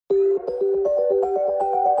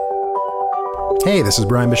Hey, this is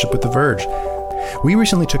Brian Bishop with The Verge. We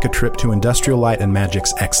recently took a trip to Industrial Light and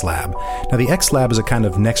Magic's X-Lab. Now, the X-Lab is a kind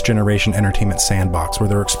of next-generation entertainment sandbox where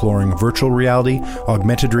they're exploring virtual reality,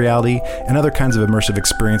 augmented reality, and other kinds of immersive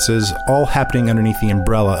experiences, all happening underneath the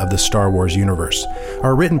umbrella of the Star Wars universe.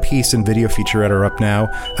 Our written piece and video featurette are up now,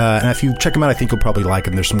 and if you check them out, I think you'll probably like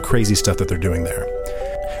them. There's some crazy stuff that they're doing there.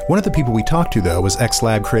 One of the people we talked to, though, was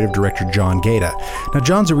X-Lab creative director John Gaeta. Now,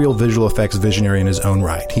 John's a real visual effects visionary in his own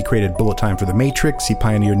right. He created bullet time for The Matrix, he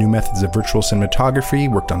pioneered new methods of virtual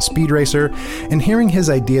cinematography, worked on Speed Racer, and hearing his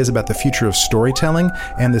ideas about the future of storytelling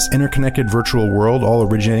and this interconnected virtual world all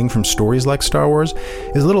originating from stories like Star Wars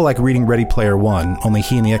is a little like reading Ready Player One, only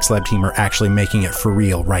he and the X-Lab team are actually making it for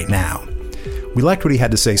real right now. We liked what he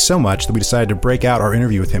had to say so much that we decided to break out our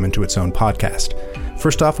interview with him into its own podcast.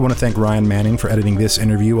 First off, I want to thank Ryan Manning for editing this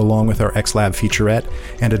interview along with our X-Lab featurette,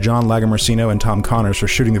 and to John Lagomarsino and Tom Connors for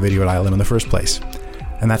shooting the video at ILM in the first place.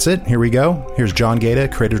 And that's it. Here we go. Here's John Gaeta,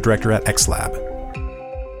 creative director at X-Lab.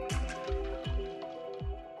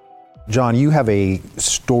 John, you have a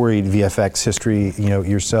storied VFX history,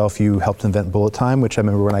 yourself. You helped invent bullet time, which I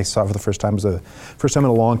remember when I saw it for the first time. It was the first time in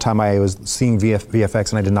a long time I was seeing VFX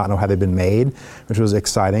and I did not know how they'd been made, which was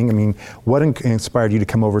exciting. I mean, what inspired you to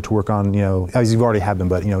come over to work on, as you've already had been,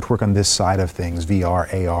 but, to work on this side of things,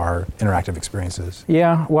 VR, AR, interactive experiences?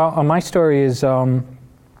 Yeah, well, my story is, the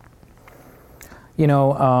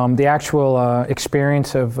actual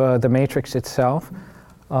experience of The Matrix itself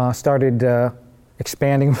started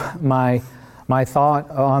expanding my thought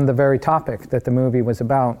on the very topic that the movie was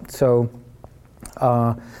about. So,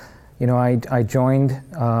 I joined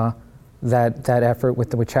that effort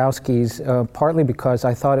with the Wachowskis partly because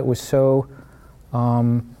I thought it was so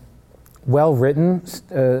well written,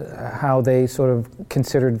 how they sort of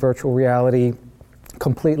considered virtual reality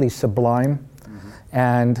completely sublime,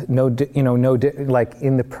 and like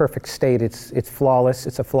in the perfect state, it's flawless.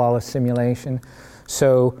 It's a flawless simulation.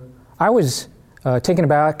 So I was taken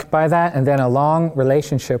aback by that, and then a long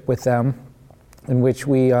relationship with them in which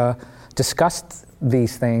we discussed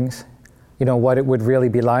these things, what it would really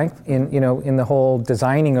be like. In the whole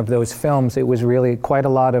designing of those films, it was really quite a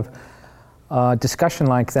lot of discussion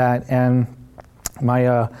like that. And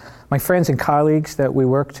my friends and colleagues that we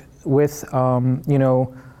worked with,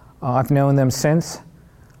 I've known them since.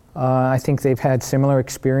 I think they've had similar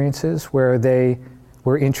experiences where they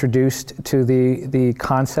were introduced to the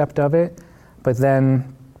concept of it. But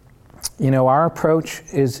then, our approach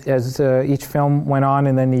is, as each film went on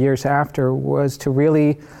and then the years after, was to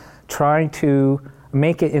really try to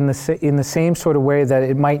make it in the same sort of way that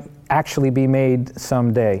it might actually be made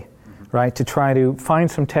someday, right? To try to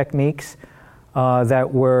find some techniques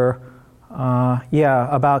that were,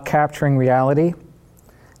 about capturing reality.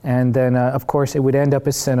 And then, of course, it would end up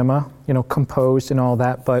as cinema, composed and all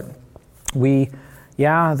that. But we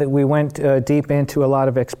went deep into a lot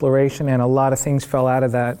of exploration, and a lot of things fell out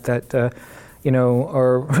of that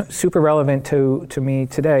are super relevant to me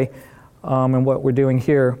today, and what we're doing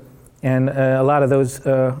here. And a lot of those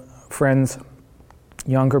friends,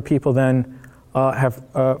 younger people then, have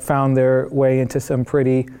found their way into some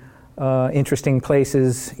pretty interesting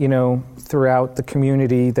places, throughout the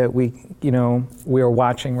community that we are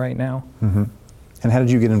watching right now. Mm-hmm. And how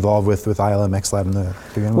did you get involved with ILM X-Lab in the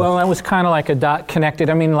beginning? Well, that was kind of like a dot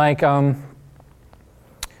connected. I mean,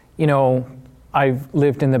 I've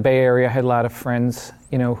lived in the Bay Area, had a lot of friends,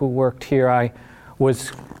 who worked here. I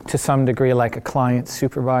was, to some degree, like a client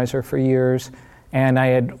supervisor for years, and I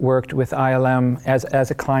had worked with ILM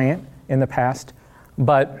as a client in the past.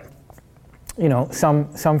 But,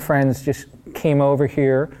 some friends just came over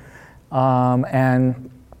here,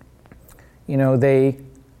 and, they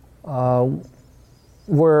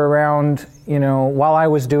were around, while I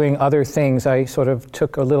was doing other things. I sort of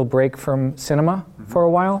took a little break from cinema for a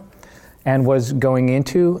while and was going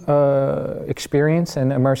into experience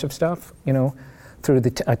and immersive stuff, through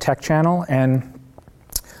the tech channel.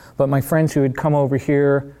 But my friends who had come over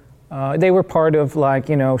here, they were part of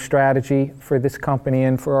strategy for this company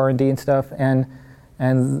and for R&D and stuff. And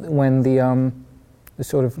when the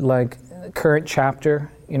sort of current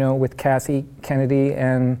chapter, with Kathy Kennedy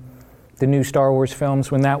and the new Star Wars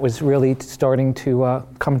films, when that was really starting to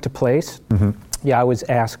come to place, I was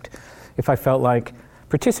asked if I felt like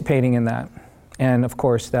participating in that. And of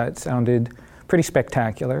course, that sounded pretty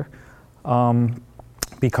spectacular,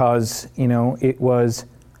 because, it was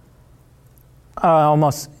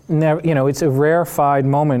almost never, it's a rarefied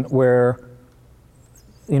moment where,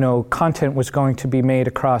 content was going to be made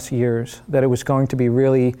across years, that it was going to be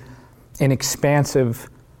really an expansive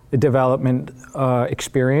development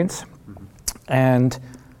experience. And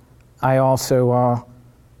I also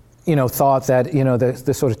thought that,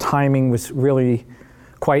 the sort of timing was really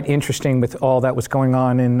quite interesting with all that was going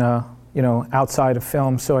on in, outside of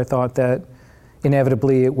film. So I thought that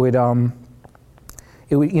inevitably it would,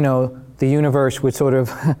 the universe would sort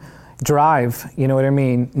of drive,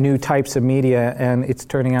 new types of media, and it's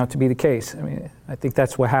turning out to be the case. I mean, I think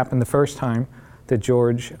that's what happened the first time that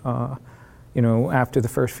George, after the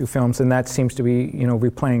first few films, and that seems to be,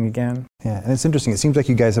 replaying again. Yeah, and it's interesting. It seems like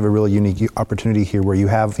you guys have a really unique opportunity here, where you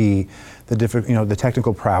have the different, the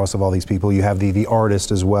technical prowess of all these people. You have the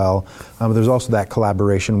artist as well. But there's also that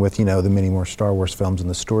collaboration with, the many more Star Wars films and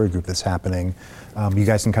the story group that's happening. You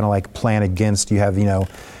guys can kind of like plan against. You have,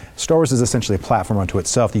 Star Wars is essentially a platform unto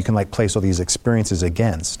itself that you can like place all these experiences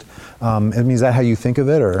against. I mean, is that how you think of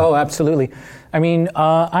it, or? Oh, absolutely. I mean,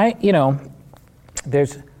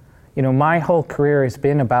 there's. My whole career has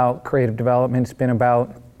been about creative development. It's been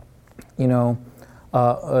about,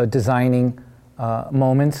 designing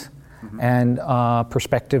moments and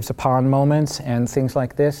perspectives upon moments and things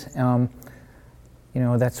like this.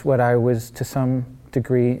 That's what I was to some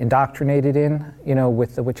degree indoctrinated in,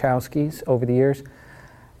 with the Wachowskis over the years.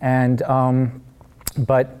 And,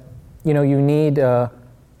 but, you need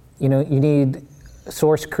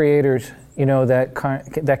source creators,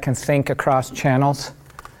 that can think across channels.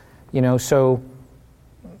 So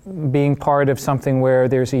being part of something where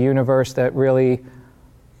there's a universe that really,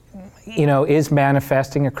 is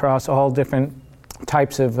manifesting across all different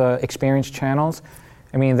types of experience channels.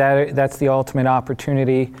 I mean, that's the ultimate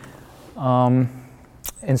opportunity. And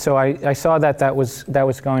so I saw that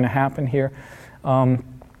was going to happen here.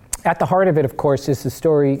 At the heart of it, of course, is the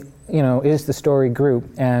story, is the story group.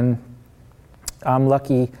 And I'm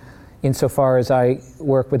lucky insofar as I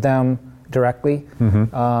work with them directly.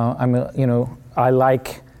 I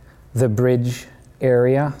like the bridge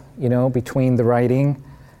area, between the writing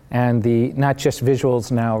and the, not just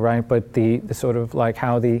visuals now, right, but the sort of like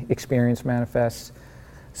how the experience manifests.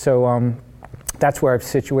 So that's where I've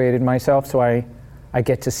situated myself. So I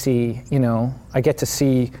get to see,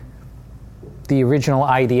 the original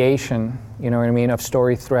ideation, of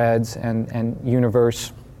story threads and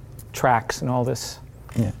universe tracks and all this.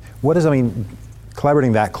 Yeah.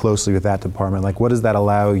 Collaborating that closely with that department, like what does that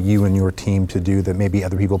allow you and your team to do that maybe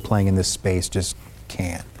other people playing in this space just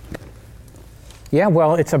can't? Yeah,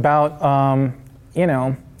 well, it's about,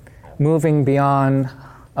 moving beyond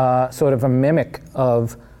sort of a mimic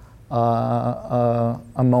of a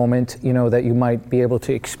moment, that you might be able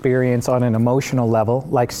to experience on an emotional level,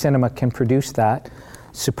 like cinema can produce that,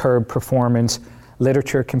 superb performance,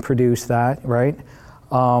 literature can produce that, right?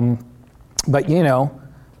 But,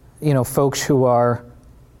 folks who are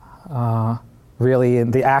really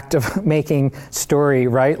in the act of making story,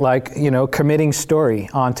 right? Like, committing story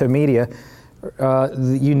onto media.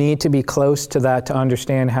 You need to be close to that to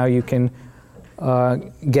understand how you can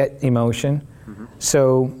get emotion. Mm-hmm.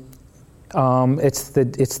 So it's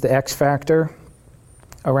the X factor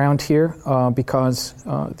around here because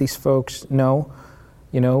these folks know,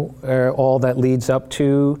 all that leads up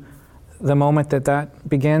to the moment that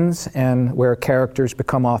begins, and where characters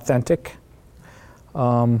become authentic,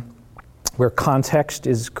 where context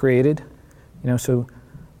is created, so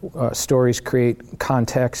stories create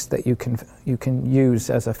context that you can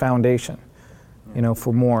use as a foundation,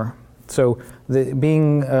 for more. So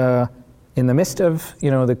being in the midst of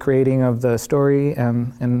the creating of the story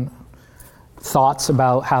and thoughts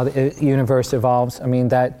about how the universe evolves, I mean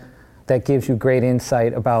that gives you great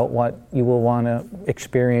insight about what you will want to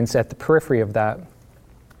experience at the periphery of that.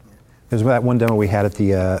 There's that one demo we had at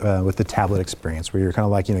the with the tablet experience, where you're kind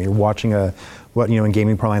of like, you're watching what in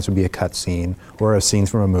gaming parlance would be a cut scene or a scene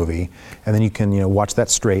from a movie, and then you can watch that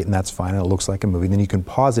straight, and that's fine, and it looks like a movie. Then you can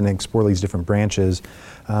pause it and explore these different branches,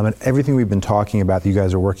 and everything we've been talking about that you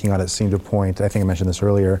guys are working on, it seemed to point, I think I mentioned this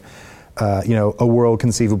earlier, a world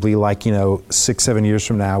conceivably like, 6-7 years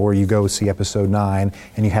from now, where you go see episode 9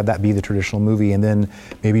 and you have that be the traditional movie, and then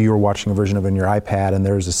maybe you were watching a version of it on your iPad and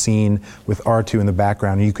there's a scene with R2 in the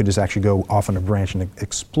background, and you could just actually go off on a branch and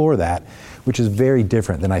explore that, which is very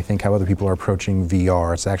different than I think how other people are approaching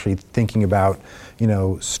VR. It's actually thinking about,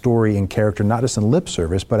 story and character, not just in lip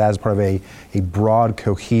service, but as part of a broad,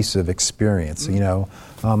 cohesive experience,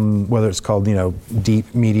 whether it's called,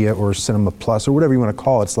 deep media or cinema plus or whatever you want to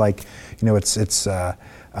call it. It's like, it's not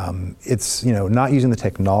using the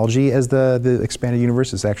technology as the expanded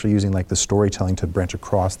universe. It's actually using like the storytelling to branch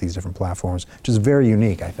across these different platforms, which is very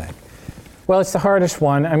unique, I think. Well, it's the hardest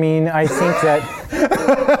one. I mean, I think that,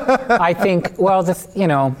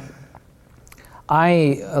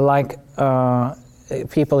 I like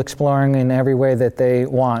people exploring in every way that they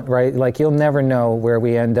want, right? Like, you'll never know where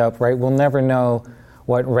we end up, right? We'll never know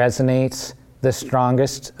what resonates the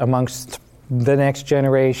strongest amongst the next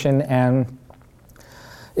generation, and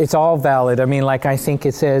it's all valid. I mean, like, I think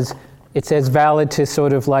it says valid to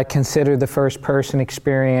sort of like consider the first person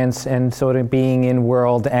experience and sort of being in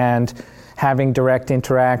world and having direct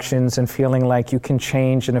interactions and feeling like you can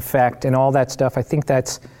change and affect and all that stuff. I think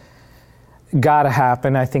that's got to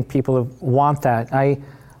happen. I think people want that.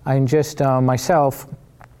 I'm just myself,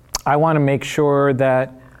 I want to make sure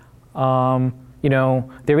that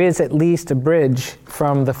there is at least a bridge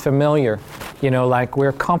from the familiar, like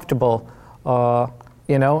we're comfortable,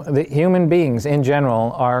 the human beings in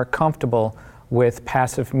general are comfortable with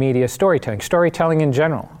passive media storytelling in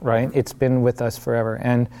general, right? It's been with us forever.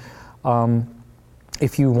 And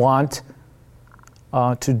if you want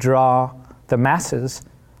to draw the masses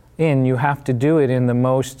in, you have to do it in the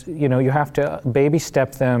most, you have to baby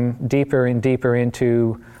step them deeper and deeper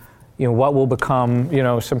into what will become,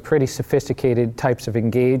 some pretty sophisticated types of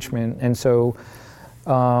engagement. And so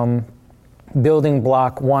building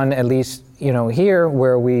block one, at least, here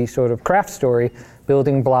where we sort of craft story,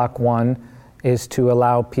 building block one is to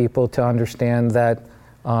allow people to understand that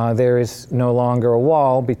there is no longer a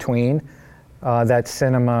wall between that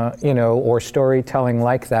cinema, or storytelling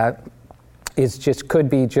like that could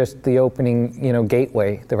be just the opening,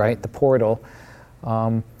 gateway, the portal.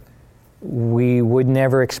 We would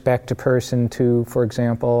never expect a person to, for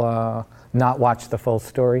example, not watch the full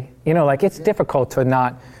story. It's difficult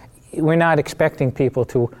to we're not expecting people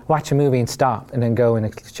to watch a movie and stop and then go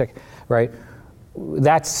and check, right?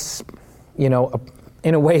 That's, in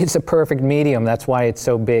a way, it's a perfect medium. That's why it's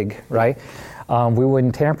so big, right? We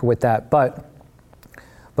wouldn't tamper with that. But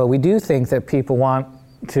we do think that people want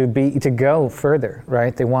to go further,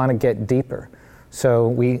 right? They want to get deeper. So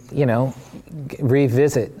we,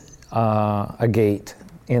 revisit a gate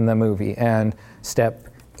in the movie and step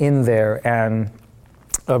in there and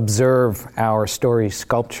observe our story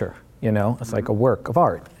sculpture. It's like a work of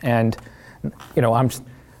art. And I'm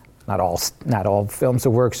not all films are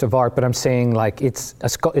works of art, but I'm saying like it's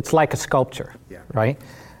like a sculpture, right?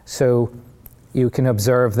 So you can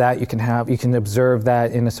observe that. You can observe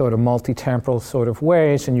that in a sort of multi-temporal sort of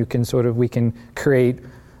ways, and we can create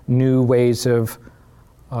new ways of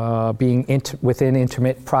being within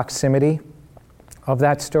intimate proximity of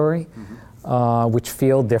that story, which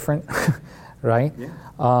feel different, right?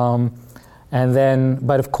 Yeah. And then,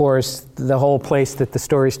 but of course, the whole place that the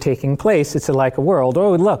story is taking place, it's like a world.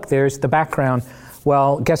 Oh, look, there's the background.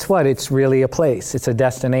 Well, guess what? It's really a place. It's a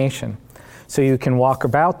destination. So you can walk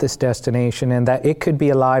about this destination, and that it could be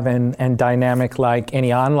alive and dynamic like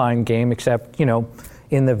any online game, except,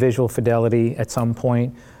 in the visual fidelity at some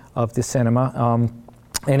point of the cinema.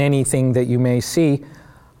 And anything that you may see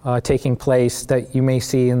taking place, that you may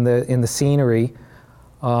see in the scenery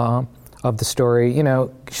of the story,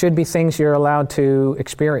 should be things you're allowed to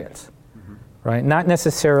experience, right? Not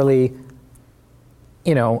necessarily,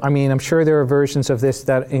 I'm sure there are versions of this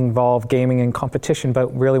that involve gaming and competition,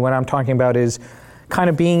 but really what I'm talking about is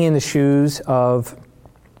kind of being in the shoes of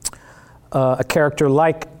a character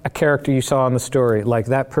like a character you saw in the story. Like,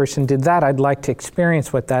 that person did that, I'd like to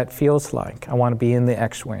experience what that feels like. I want to be in the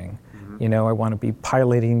X-Wing. I want to be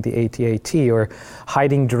piloting the AT-AT or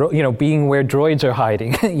hiding, being where droids are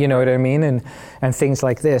hiding, you know what I mean? And things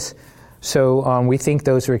like this. So we think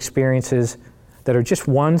those are experiences that are just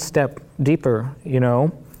one step deeper,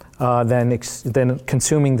 than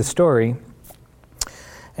consuming the story.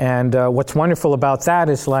 And what's wonderful about that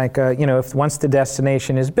is if once the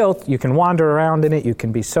destination is built, you can wander around in it, you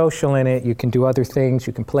can be social in it, you can do other things,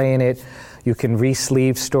 you can play in it, you can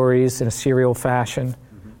re-sleeve stories in a serial fashion.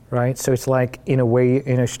 Right, so it's like, in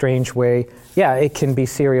a strange way, it can be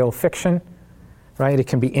serial fiction, right? It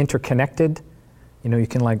can be interconnected. You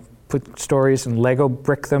can put stories and Lego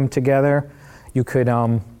brick them together. You could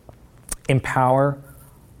empower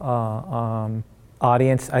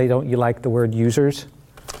audience. You like the word users,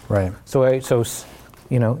 right? So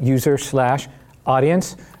user /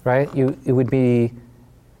 audience, right? It would be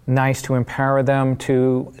nice to empower them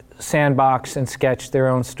to sandbox and sketch their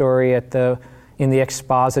own story in the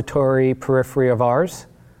expository periphery of ours.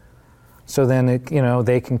 So then,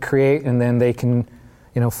 they can create, and then they can,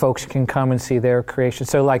 folks can come and see their creation.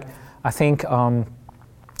 So I think,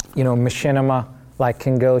 machinima,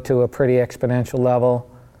 can go to a pretty exponential level,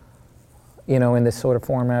 in this sort of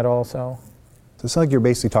format also. So it's like you're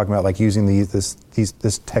basically talking about using this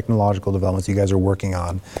technological developments you guys are working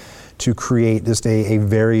on to create just a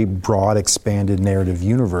very broad, expanded narrative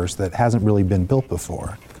universe that hasn't really been built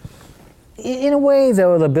before. In a way,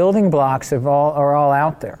 though, the building blocks are all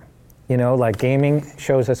out there. Gaming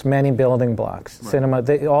shows us many building blocks. Right. Cinema,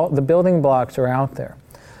 the building blocks are out there.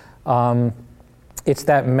 It's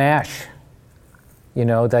that mesh,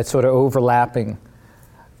 that sort of overlapping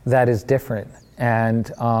that is different.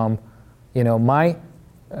 And, I'm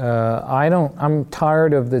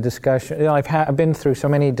tired of the discussion. I've been through so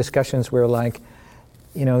many discussions where, like,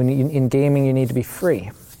 in gaming you need to be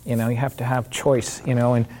free. You have to have choice,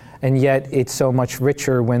 and yet it's so much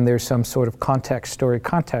richer when there's some sort of story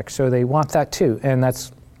context. So they want that too, and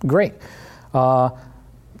that's great.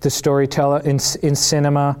 The storyteller in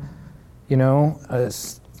cinema,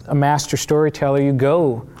 a master storyteller you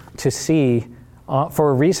go to see for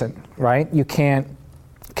a reason, right? You can't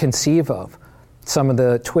conceive of some of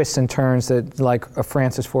the twists and turns that, like, a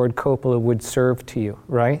Francis Ford Coppola would serve to you,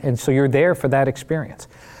 right? And so you're there for that experience.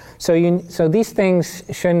 So these things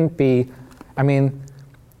shouldn't be,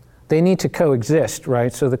 they need to coexist,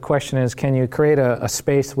 right? So the question is, can you create a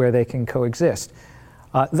space where they can coexist?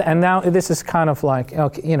 And now this is kind of like,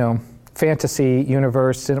 fantasy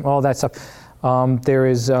universe and all that stuff. There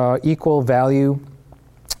is equal value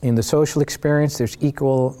in the social experience. There's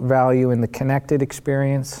equal value in the connected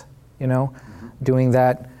experience, doing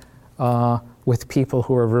that with people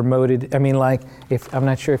who are remoted. I'm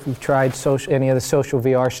not sure if you've tried any of the social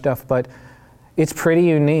VR stuff, but it's pretty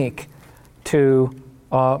unique to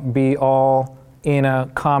be all in a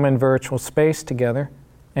common virtual space together,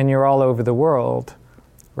 and you're all over the world,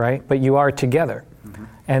 right? But you are together. Mm-hmm.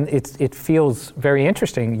 And it feels very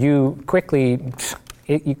interesting. You quickly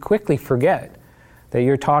forget that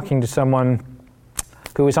you're talking to someone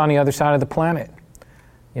who is on the other side of the planet.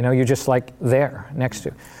 You're just like there next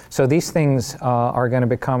to. So these things are going to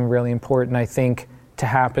become really important, I think, to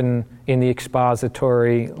happen in the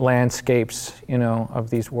expository landscapes, of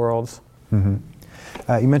these worlds. Mm-hmm.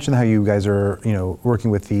 You mentioned how you guys are, working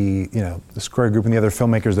with the Square Group and the other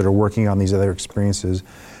filmmakers that are working on these other experiences.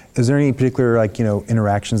 Is there any particular,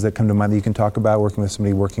 interactions that come to mind that you can talk about working with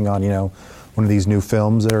somebody working on, one of these new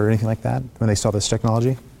films or anything like that when they saw this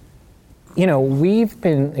technology? We've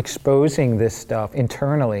been exposing this stuff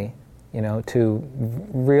internally, to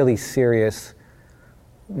really serious,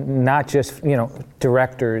 not just,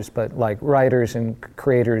 directors, but like writers and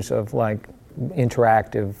creators of like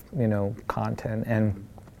interactive, content. And,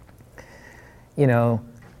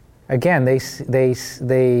 again,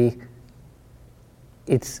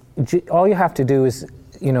 it's all you have to do is,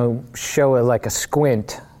 show a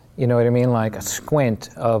squint, like a squint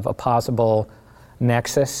of a possible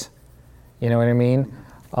nexus. You know what I mean?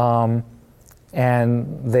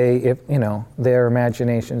 And their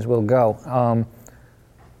imaginations will go.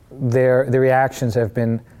 The reactions have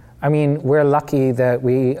been, we're lucky that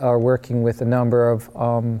we are working with a number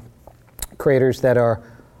of creators that are,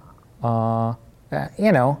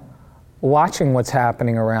 watching what's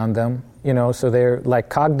happening around them, so they're like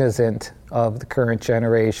cognizant of the current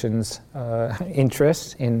generation's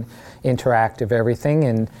interests in interactive everything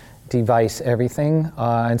and device everything,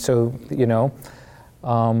 and so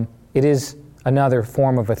it is another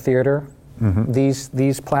form of a theater. Mm-hmm.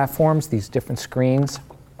 These platforms, these different screens.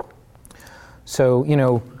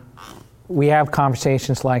 So we have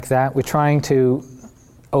conversations like that. We're trying to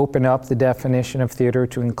open up the definition of theater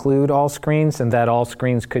to include all screens, and that all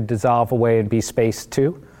screens could dissolve away and be space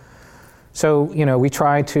too. So we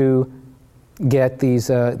try to get these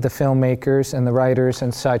the filmmakers and the writers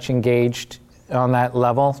and such engaged on that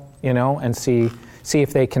level. And see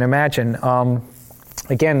if they can imagine.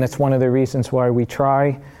 Again, that's one of the reasons why we're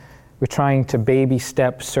trying to baby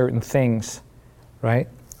step certain things, right?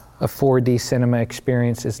 A 4D cinema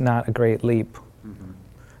experience is not a great leap.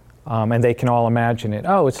 Mm-hmm. And they can all imagine it.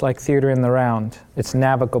 Oh, it's like theater in the round. It's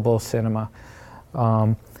navigable cinema.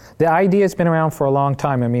 The idea has been around for a long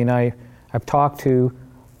time. I've talked to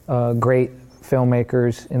great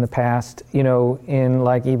filmmakers in the past, in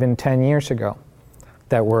like even 10 years ago.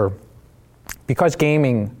 That were, because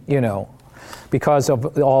gaming, because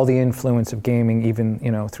of all the influence of gaming,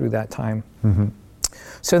 even, through that time. Mm-hmm.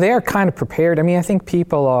 So they are kind of prepared. I think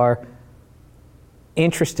people are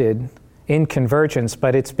interested in convergence,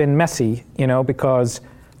 but it's been messy, because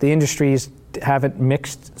the industries haven't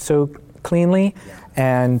mixed so cleanly,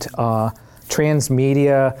 and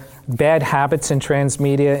transmedia, bad habits in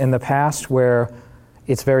transmedia in the past where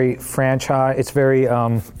it's very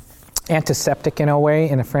antiseptic in a way,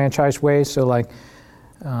 in a franchise way. So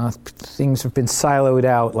things have been siloed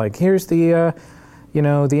out. Like here's the the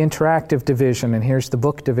interactive division, and here's the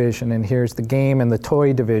book division, and here's the game and the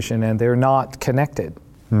toy division, and they're not connected.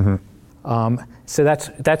 Mm-hmm. So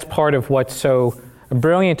that's part of what's so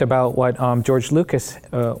brilliant about what George Lucas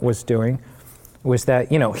was doing, was that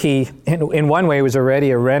he in one way was already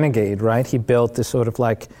a renegade, right? He built this sort of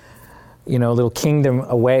little kingdom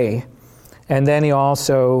away. And then he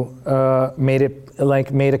also made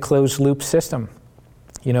a closed loop system,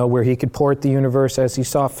 where he could port the universe as he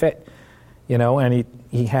saw fit, and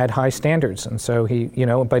he had high standards, and so he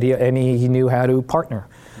knew how to partner,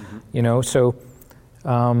 So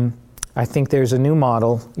I think there's a new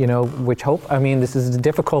model, which this is a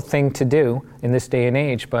difficult thing to do in this day and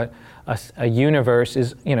age, but a universe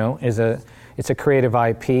is it's a creative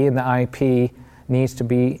IP, and the IP needs to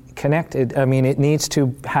be connected. It needs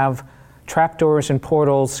to have trapdoors and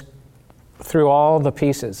portals through all the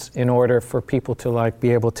pieces in order for people to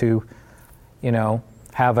be able to,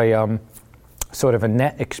 have a sort of a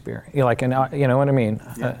net experience, you know what I mean?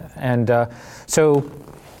 Yeah. So,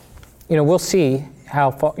 we'll see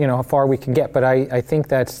how far we can get, but I think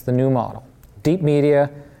that's the new model. Deep media,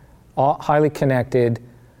 all highly connected,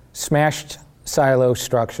 smashed silo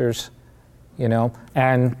structures,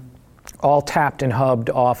 and all tapped and hubbed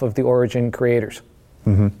off of the origin creators.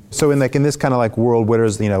 Mm-hmm. So in this kind of world, what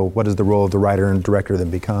is the role of the writer and director then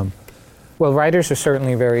become? Well, writers are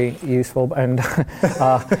certainly very useful, and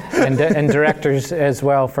directors as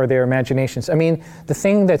well for their imaginations. The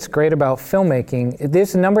thing that's great about filmmaking,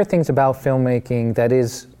 there's a number of things about filmmaking that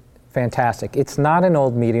is fantastic. It's not an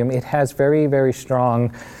old medium. It has very, very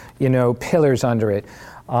strong, pillars under it.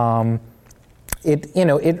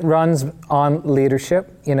 It runs on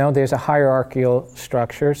leadership. There's a hierarchical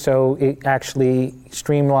structure, so it actually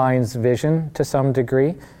streamlines vision to some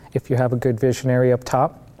degree if you have a good visionary up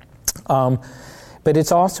top. But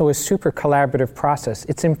it's also a super collaborative process.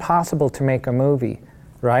 It's impossible to make a movie,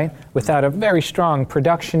 right, without a very strong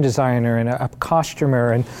production designer and a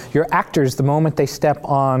costumer, and your actors, the moment they step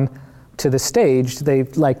on to the stage,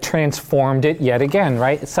 they've transformed it yet again,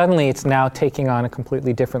 right? Suddenly it's now taking on a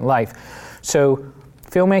completely different life. So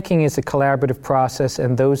filmmaking is a collaborative process,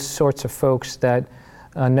 and those sorts of folks that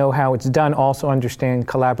know how it's done also understand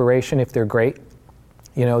collaboration if they're great,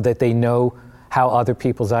 that they know how other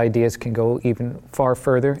people's ideas can go even far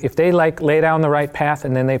further. If they lay down the right path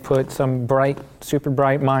and then they put some super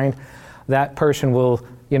bright mind, that person will,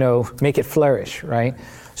 make it flourish, right?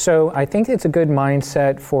 So I think it's a good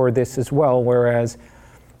mindset for this as well, whereas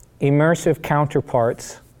immersive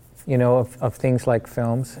counterparts, of things like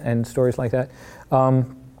films and stories like that,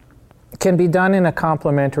 can be done in a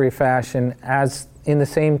complementary fashion as in the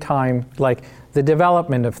same time, the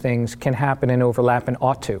development of things can happen and overlap and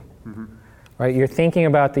ought to. Mm-hmm. Right? You're thinking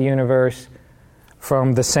about the universe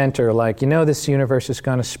from the center, this universe is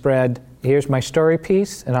going to spread. Here's my story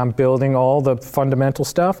piece, and I'm building all the fundamental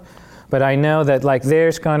stuff. But I know that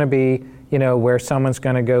there's going to be, where someone's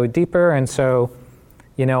going to go deeper, and so,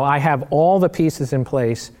 I have all the pieces in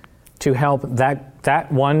place to help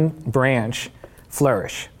that one branch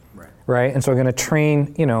flourish, right? And so we're going to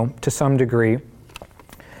train, to some degree.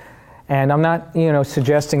 And I'm not,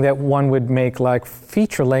 suggesting that one would make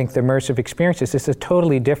feature-length immersive experiences. It's a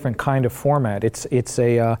totally different kind of format. It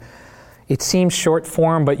seems short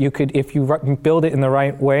form, but you could, if you build it in the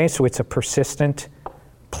right way, so it's a persistent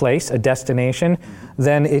place, a destination,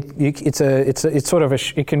 then it's sort of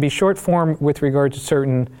it can be short form with regard to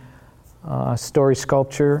certain story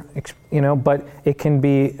sculpture, but it can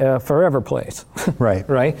be a forever place. Right.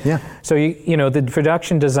 Right? Yeah. So, the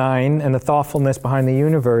production design and the thoughtfulness behind the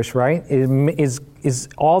universe, right, is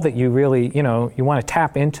all that you really, you want to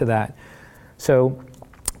tap into that. So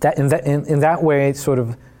that in that way, it's sort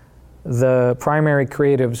of the primary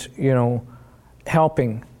creatives,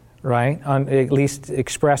 helping, right, at least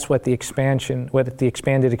express what the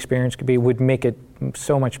expanded experience could be, would make it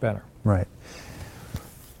so much better. Right.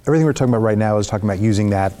 Everything we're talking about right now is talking about using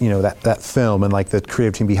that, that film and the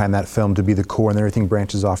creative team behind that film to be the core, and then everything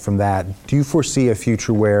branches off from that. Do you foresee a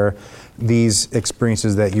future where these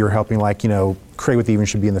experiences that you're helping, create what they even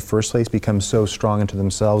should be in the first place, become so strong into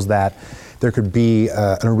themselves that there could be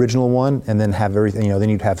an original one, and then have everything, then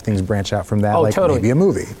you'd have things branch out from that, totally. Maybe a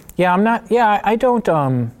movie. Yeah, I'm not. Yeah, I don't.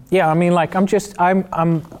 I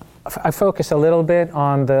focus a little bit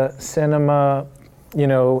on the cinema,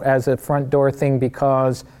 as a front door thing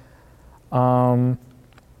because,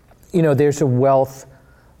 there's a wealth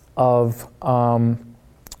of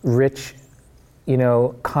rich,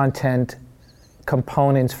 content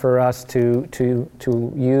components for us to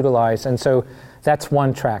utilize, and so that's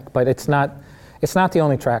one track. But it's not the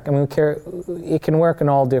only track. It can work in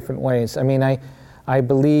all different ways. I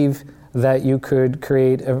believe that you could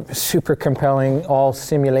create a super compelling, all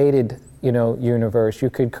simulated, universe. You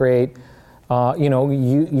could create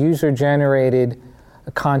user-generated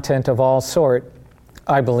content of all sort,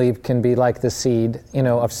 I believe, can be like the seed,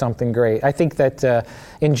 of something great. I think that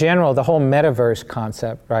in general, the whole metaverse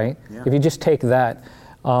concept, right? Yeah. If you just take that,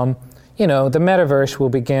 you know, the metaverse will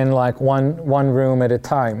begin like one room at a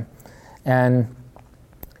time. And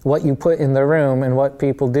what you put in the room and what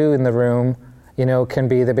people do in the room, you know, can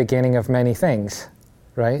be the beginning of many things,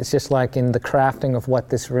 right? It's just like in the crafting of what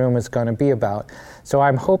this room is going to be about. So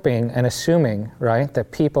I'm hoping and assuming, right,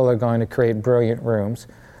 that people are going to create brilliant rooms,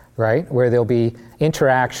 right, where there'll be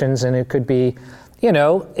interactions, and it could be, you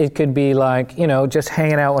know, it could be like, you know, just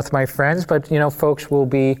hanging out with my friends, but, you know, folks will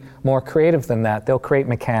be more creative than that. They'll create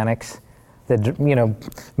mechanics that, you know,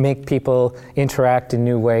 make people interact in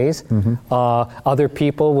new ways. Other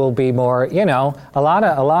people will be more, you know, a lot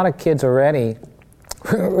of kids already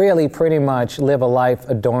really pretty much live a life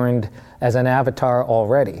adorned as an avatar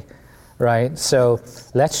already, right? So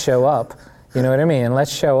let's show up, you know what I mean?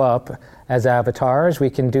 Let's show up as avatars. We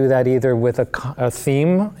can do that either with a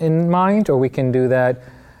theme in mind, or we can do that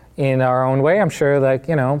in our own way. I'm sure that,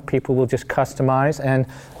 you know, people will just customize, and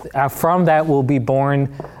from that will be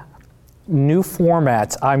born new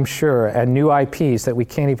formats, I'm sure, and new IPs that we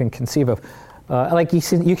can't even conceive of. Like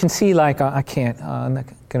you can see, like, I'm not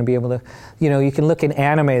going to be able to, you know, you can look in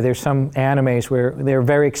anime. There's some animes where they're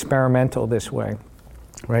very experimental this way,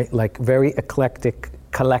 right? Like very eclectic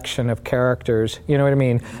collection of characters, you know what I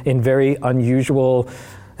mean, in very unusual,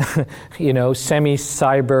 you know,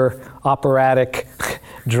 semi-cyber operatic,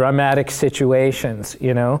 dramatic situations,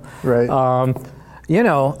 you know? Right. You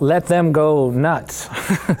know, let them go nuts.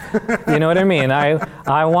 You know what I mean? I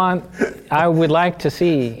would like to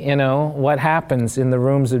see, you know, what happens in the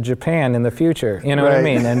rooms of Japan in the future. You know what I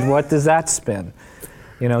mean? And what does that spin?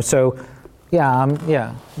 You know, so I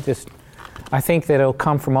think that it'll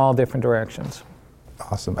come from all different directions.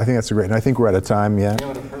 Awesome. I think that's great. And I think we're out of time. Yeah.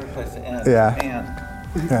 What a perfect place to end. Yeah.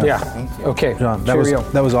 Okay. John,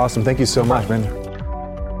 that was awesome. Thank you so much, man.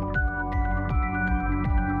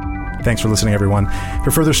 Thanks for listening, everyone. For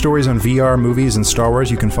further stories on VR, movies, and Star Wars,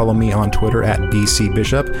 you can follow me on Twitter at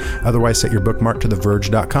BCBishop. Otherwise, set your bookmark to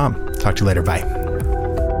theverge.com. Talk to you later. Bye.